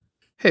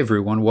Hey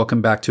everyone,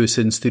 welcome back to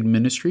Ascend Student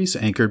Ministries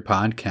Anchored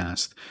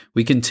Podcast.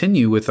 We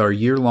continue with our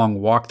year-long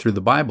walk through the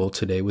Bible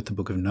today with the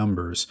book of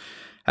Numbers.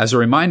 As a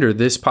reminder,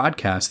 this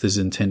podcast is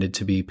intended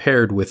to be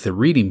paired with the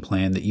reading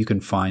plan that you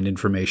can find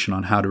information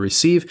on how to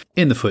receive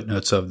in the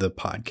footnotes of the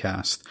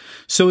podcast.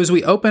 So as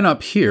we open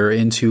up here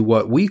into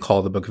what we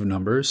call the book of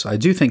Numbers, I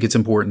do think it's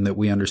important that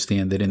we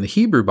understand that in the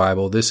Hebrew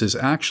Bible, this is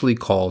actually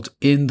called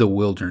in the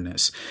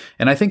wilderness.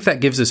 And I think that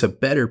gives us a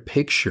better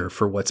picture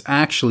for what's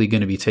actually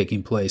going to be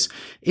taking place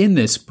in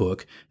this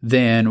book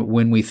than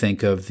when we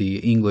think of the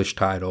English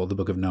title, the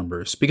book of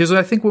Numbers. Because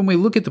I think when we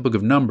look at the book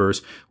of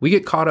Numbers, we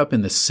get caught up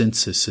in the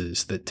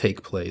censuses that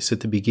take place at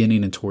the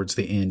beginning and towards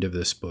the end of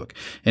this book.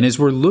 And as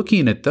we're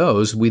looking at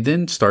those, we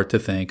then start to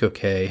think,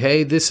 okay,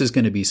 hey, this is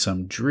going to be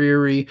some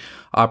dreary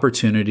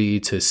opportunity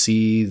to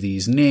see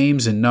these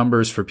names and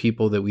numbers for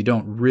people that we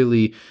don't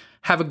really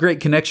have a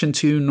great connection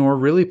to, nor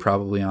really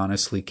probably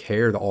honestly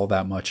cared all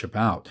that much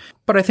about.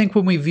 But I think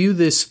when we view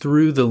this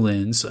through the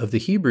lens of the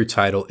Hebrew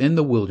title, in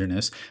the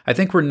wilderness, I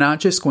think we're not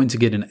just going to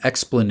get an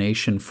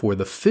explanation for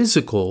the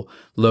physical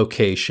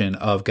location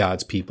of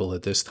God's people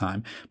at this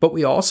time, but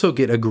we also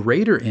get a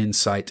greater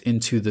insight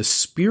into the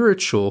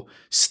spiritual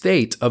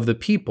state of the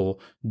people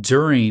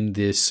during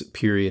this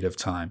period of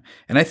time.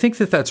 And I think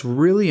that that's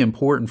really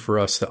important for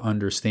us to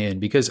understand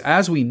because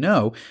as we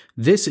know,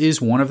 this is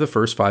one of the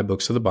first 5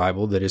 books of the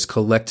Bible that is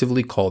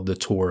collectively called the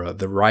Torah,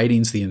 the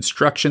writings, the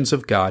instructions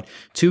of God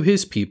to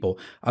his people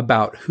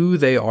about who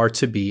they are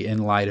to be in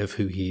light of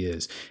who he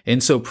is.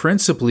 And so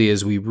principally,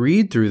 as we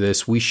read through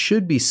this, we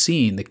should be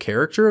seeing the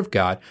character of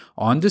God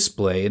on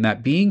display and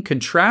that being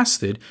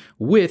contrasted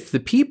with the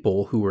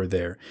people who are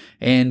there.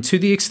 And to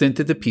the extent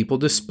that the people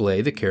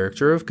display the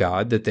character of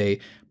God, that they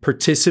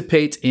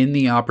participate in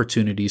the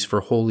opportunities for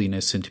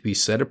holiness and to be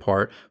set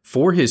apart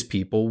for his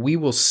people, we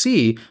will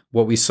see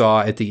what we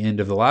saw at the end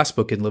of the last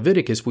book in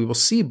Leviticus. We will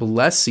see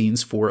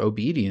blessings for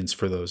obedience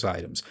for those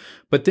items.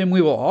 But then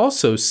we will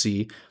also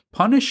see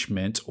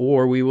punishment,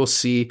 or we will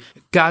see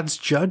God's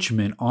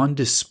judgment on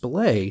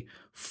display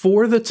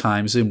for the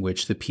times in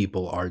which the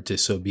people are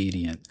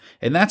disobedient.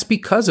 And that's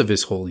because of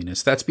his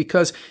holiness. That's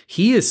because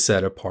he is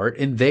set apart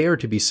and they are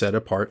to be set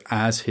apart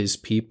as his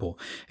people.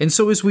 And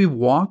so as we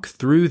walk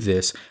through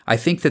this, I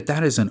think that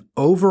that is an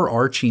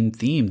overarching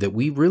theme that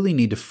we really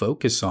need to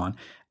focus on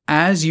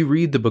as you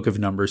read the book of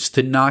Numbers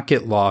to not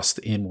get lost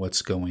in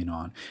what's going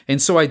on.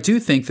 And so I do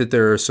think that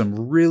there are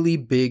some really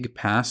big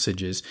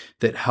passages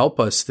that help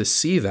us to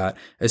see that,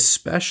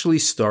 especially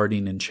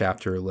starting in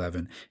chapter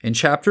 11. In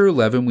chapter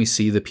 11, we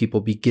see the people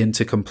begin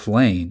to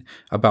complain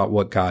about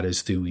what God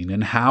is doing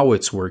and how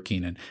it's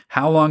working and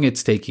how long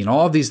it's taking,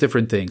 all of these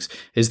different things.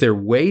 As they're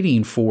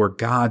waiting for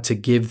God to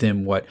give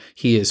them what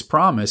he has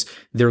promised,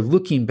 they're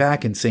looking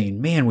back and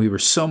saying, man, we were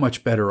so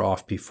much better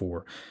off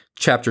before.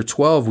 Chapter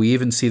 12, we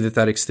even see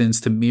that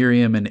extends to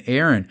Miriam and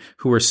Aaron,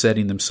 who are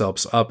setting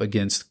themselves up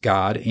against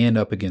God and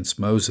up against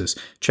Moses.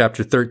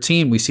 Chapter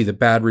 13, we see the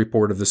bad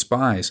report of the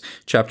spies.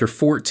 Chapter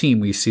 14,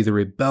 we see the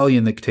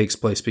rebellion that takes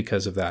place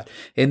because of that.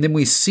 And then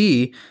we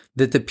see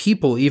that the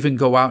people even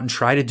go out and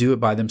try to do it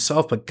by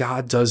themselves, but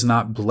God does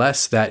not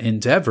bless that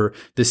endeavor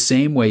the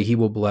same way he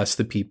will bless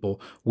the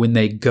people when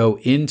they go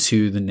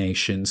into the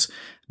nations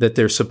that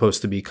they're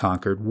supposed to be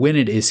conquered, when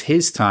it is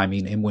his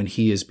timing and when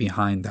he is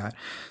behind that.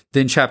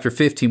 Then chapter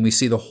 15, we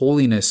see the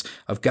holiness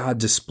of God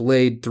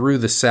displayed through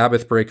the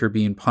Sabbath breaker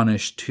being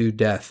punished to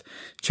death.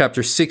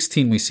 Chapter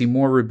 16, we see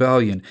more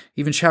rebellion.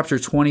 Even chapter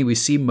 20, we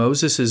see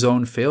Moses'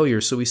 own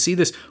failure. So we see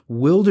this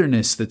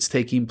wilderness that's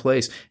taking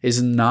place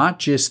is not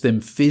just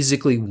them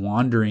physically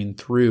wandering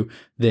through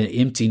the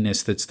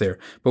emptiness that's there,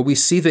 but we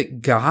see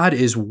that God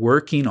is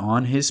working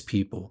on his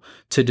people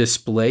to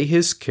display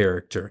his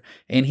character,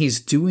 and he's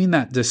doing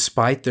that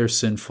despite their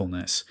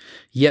sinfulness.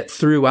 Yet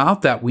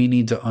throughout that, we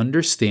need to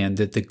understand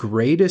that the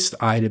greatest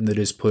item that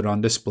is put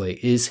on display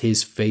is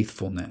his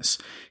faithfulness.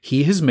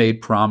 He has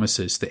made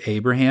promises to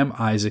Abraham,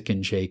 Isaac,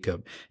 and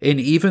Jacob.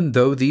 And even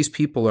though these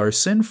people are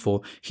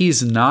sinful,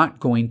 he's not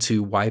going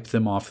to wipe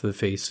them off the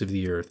face of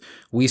the earth.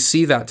 We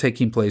see that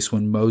taking place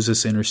when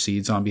Moses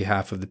intercedes on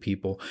behalf of the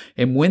people.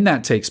 And when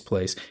that takes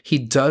place, he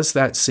does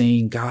that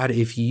saying, God,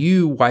 if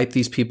you wipe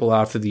these people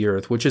out of the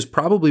earth, which is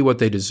probably what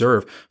they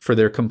deserve for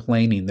their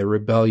complaining, their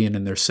rebellion,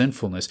 and their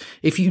sinfulness,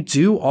 if you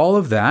do all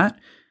of that,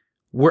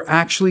 we're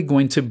actually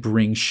going to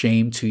bring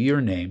shame to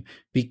your name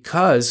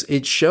because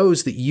it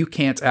shows that you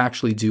can't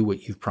actually do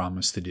what you've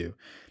promised to do.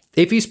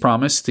 If he's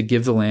promised to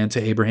give the land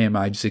to Abraham,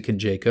 Isaac, and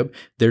Jacob,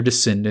 their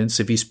descendants,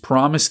 if he's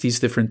promised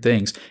these different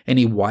things and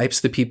he wipes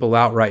the people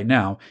out right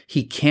now,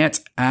 he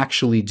can't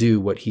actually do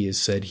what he has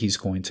said he's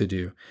going to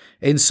do.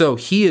 And so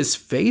he is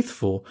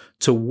faithful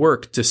to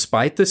work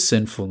despite the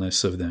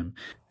sinfulness of them.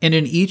 And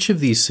in each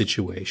of these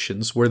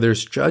situations where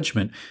there's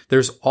judgment,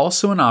 there's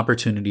also an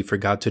opportunity for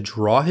God to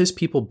draw his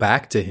people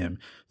back to him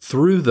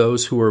through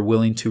those who are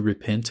willing to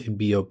repent and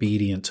be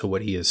obedient to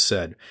what he has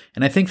said.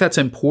 And I think that's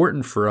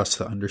important for us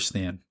to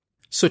understand.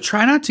 So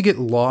try not to get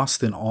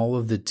lost in all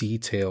of the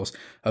details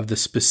of the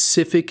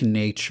specific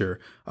nature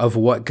of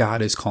what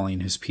God is calling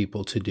his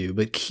people to do,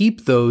 but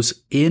keep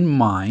those in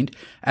mind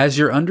as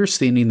you're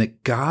understanding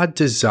that God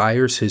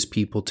desires his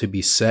people to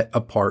be set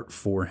apart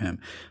for him.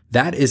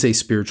 That is a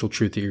spiritual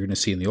truth that you're going to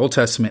see in the Old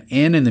Testament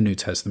and in the New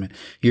Testament.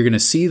 You're going to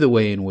see the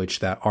way in which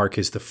that ark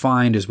is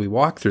defined as we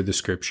walk through the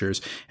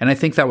scriptures. And I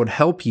think that would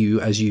help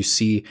you as you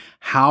see,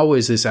 how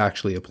is this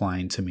actually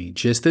applying to me?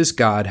 Just as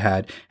God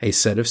had a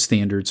set of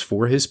standards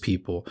for his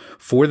people,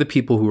 for the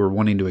people who are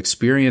wanting to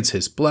experience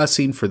his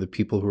blessing, for the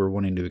people who are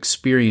wanting to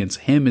experience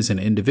him as an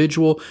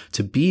individual,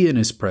 to be in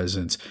his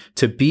presence,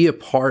 to be a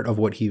part of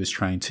what he was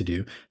trying to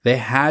do, they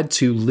had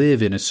to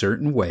live in a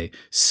certain way,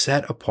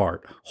 set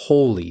apart,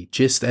 holy,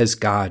 just as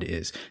God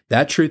is.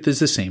 That truth is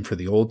the same for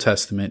the Old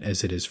Testament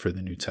as it is for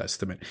the New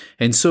Testament.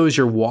 And so as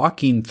you're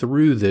walking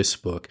through this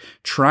book,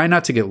 try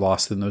not to get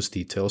lost in those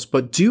details,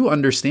 but do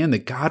understand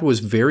that God was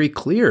very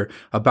clear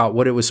about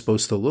what it was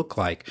supposed to look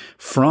like,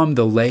 from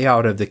the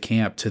layout of the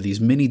camp to these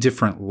many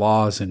different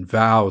laws and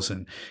vows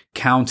and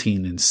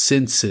counting and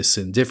census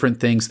and different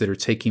things that are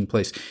taking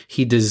place.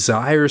 He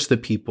desires the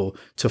people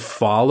to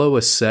follow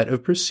a set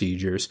of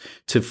procedures,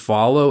 to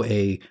follow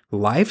a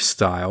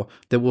lifestyle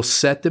that will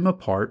set them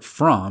apart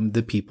from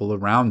the people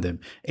around them.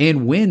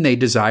 And when they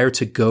desire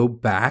to go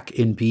back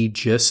and be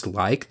just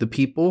like the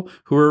people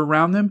who are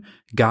around them,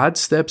 God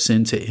steps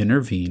in to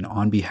intervene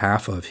on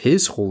behalf of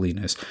his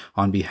holiness,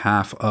 on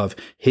behalf of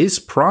his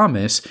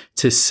promise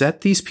to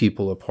set these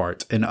people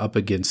apart and up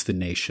against the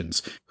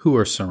nations who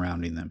are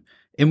surrounding them.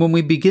 And when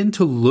we begin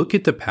to look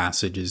at the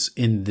passages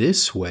in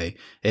this way,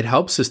 it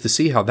helps us to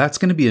see how that's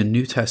going to be a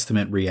New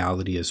Testament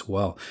reality as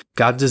well.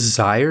 God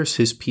desires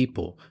his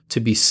people to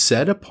be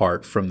set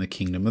apart from the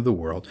kingdom of the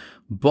world,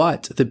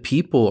 but the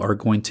people are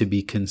going to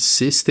be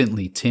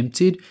consistently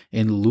tempted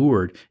and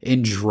lured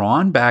and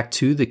drawn back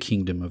to the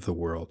kingdom of the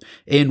world.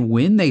 And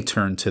when they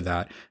turn to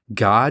that,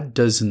 God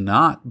does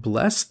not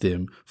bless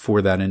them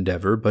for that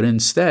endeavor, but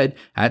instead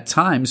at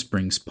times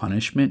brings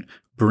punishment,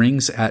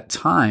 brings at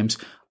times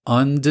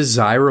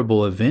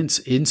undesirable events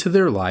into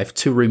their life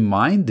to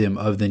remind them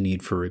of the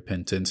need for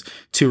repentance,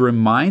 to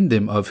remind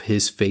them of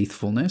his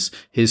faithfulness,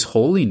 his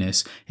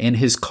holiness, and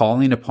his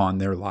calling upon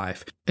their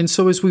life. And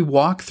so as we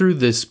walk through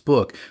this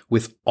book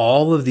with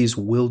all of these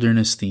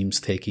wilderness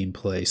themes taking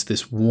place,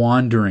 this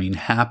wandering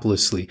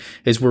haplessly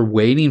as we're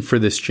waiting for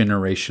this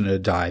generation to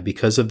die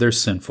because of their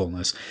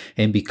sinfulness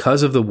and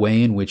because of the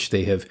way in which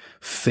they have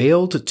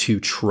failed to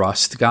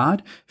trust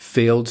God,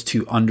 failed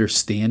to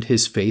understand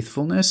his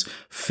faithfulness,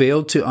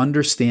 failed to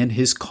understand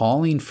his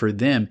calling for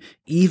them,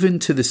 even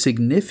to the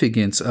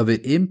significance of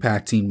it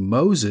impacting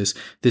Moses,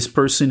 this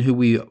person who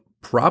we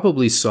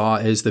probably saw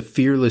as the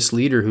fearless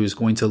leader who is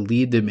going to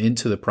lead them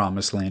into the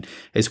promised land.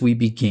 As we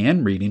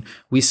began reading,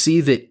 we see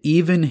that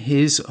even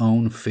his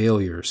own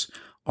failures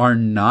are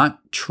not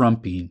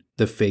trumping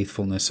the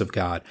faithfulness of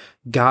God.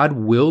 God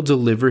will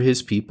deliver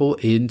his people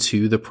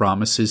into the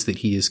promises that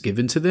he has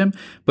given to them,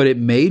 but it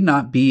may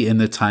not be in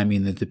the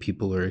timing that the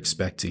people are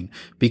expecting,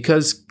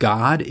 because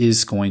God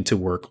is going to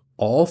work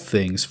all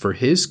things for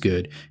his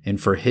good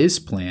and for his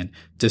plan,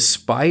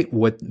 despite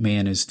what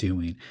man is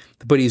doing.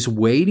 But he's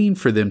waiting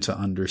for them to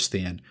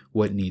understand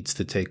what needs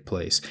to take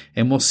place.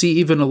 And we'll see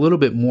even a little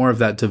bit more of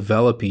that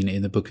developing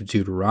in the book of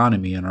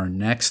Deuteronomy in our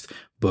next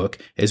book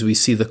as we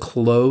see the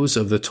close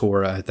of the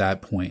Torah at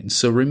that point. And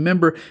so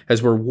remember,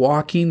 as we're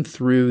walking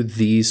through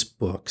these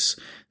books,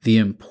 the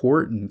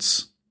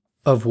importance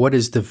of what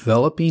is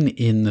developing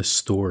in the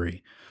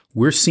story.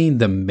 We're seeing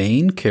the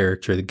main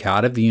character, the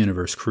God of the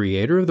universe,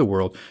 creator of the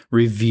world,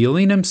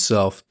 revealing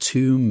himself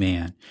to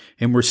man.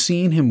 And we're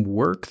seeing him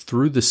work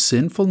through the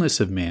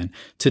sinfulness of man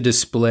to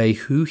display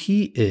who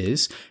he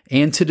is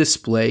and to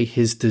display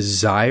his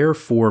desire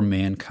for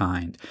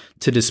mankind,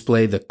 to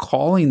display the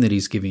calling that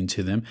he's giving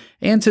to them,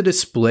 and to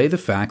display the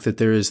fact that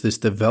there is this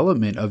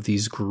development of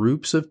these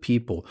groups of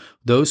people,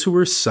 those who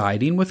are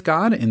siding with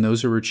God and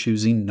those who are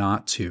choosing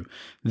not to.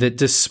 That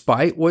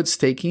despite what's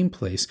taking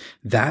place,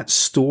 that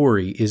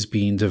story is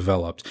being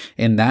developed.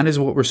 And that is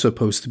what we're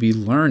supposed to be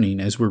learning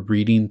as we're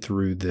reading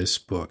through this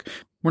book.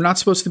 We're not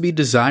supposed to be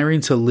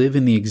desiring to live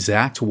in the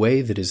exact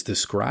way that is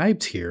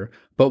described here,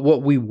 but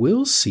what we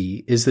will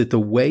see is that the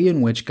way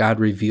in which God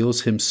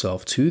reveals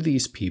himself to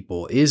these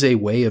people is a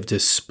way of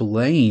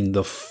displaying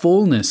the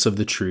fullness of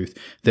the truth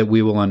that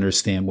we will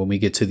understand when we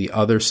get to the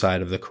other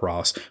side of the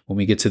cross, when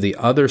we get to the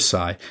other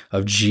side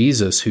of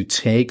Jesus, who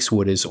takes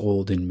what is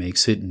old and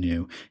makes it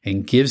new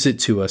and gives it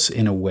to us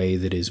in a way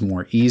that is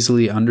more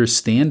easily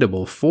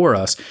understandable for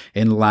us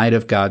in light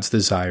of God's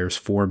desires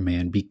for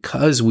man,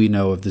 because we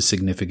know of the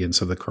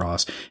significance of the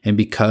cross and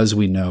because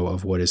we know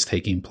of what is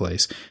taking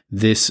place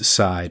this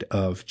side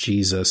of of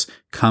Jesus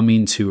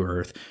coming to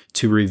earth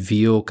to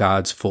reveal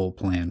God's full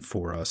plan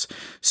for us.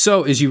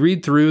 So as you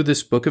read through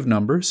this book of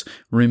Numbers,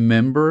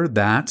 remember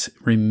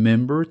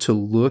to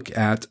look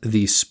at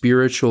the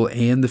spiritual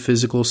and the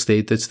physical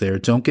state that's there.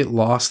 Don't get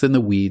lost in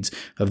the weeds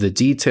of the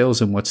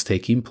details and what's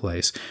taking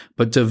place,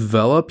 but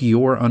develop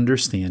your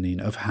understanding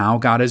of how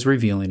God is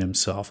revealing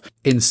himself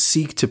and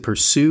seek to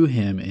pursue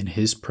him in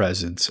his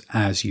presence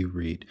as you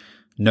read.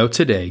 Know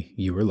today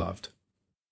you are loved.